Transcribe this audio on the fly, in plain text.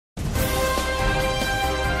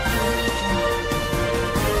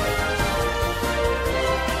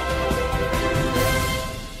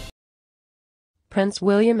Prince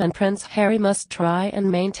William and Prince Harry must try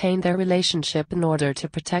and maintain their relationship in order to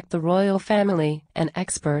protect the royal family, an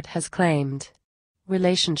expert has claimed.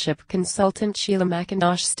 Relationship consultant Sheila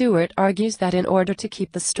McIntosh-Stewart argues that in order to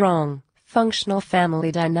keep the strong, functional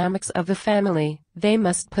family dynamics of the family, they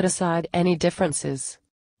must put aside any differences.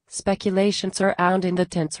 Speculation surrounding the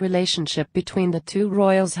tense relationship between the two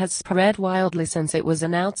royals has spread wildly since it was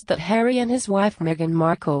announced that Harry and his wife Meghan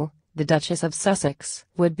Markle, the Duchess of Sussex,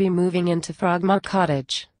 would be moving into Frogmore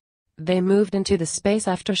Cottage. They moved into the space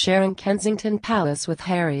after sharing Kensington Palace with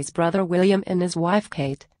Harry's brother William and his wife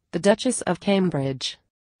Kate, the Duchess of Cambridge.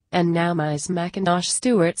 And now Ms.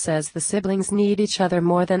 McIntosh-Stewart says the siblings need each other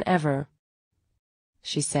more than ever.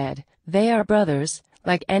 She said, "They are brothers,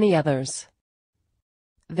 like any others.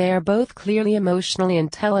 They are both clearly emotionally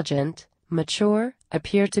intelligent, mature,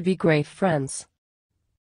 appear to be great friends.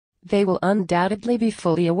 They will undoubtedly be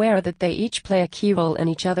fully aware that they each play a key role in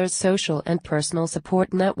each other's social and personal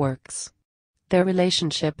support networks. Their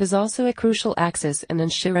relationship is also a crucial axis in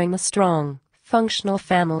ensuring the strong, functional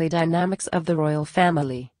family dynamics of the royal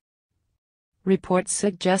family." Reports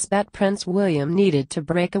suggest that Prince William needed to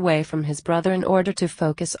break away from his brother in order to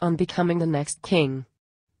focus on becoming the next king.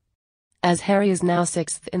 As Harry is now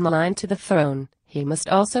sixth in the line to the throne, he must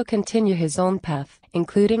also continue his own path,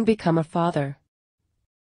 including become a father.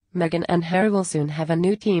 Meghan and Harry will soon have a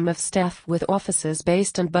new team of staff with offices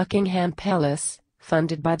based in Buckingham Palace,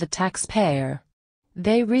 funded by the taxpayer.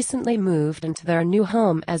 They recently moved into their new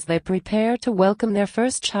home as they prepare to welcome their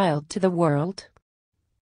first child to the world.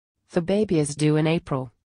 The baby is due in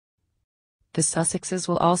April. The Sussexes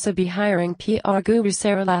will also be hiring PR guru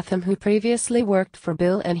Sarah Latham, who previously worked for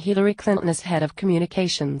Bill and Hillary Clinton as head of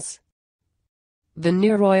communications. The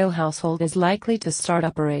new royal household is likely to start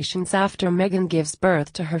operations after Meghan gives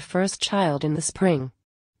birth to her first child in the spring.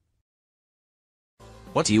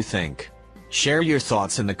 What do you think? Share your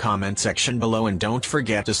thoughts in the comment section below and don't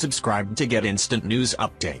forget to subscribe to get instant news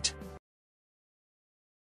update.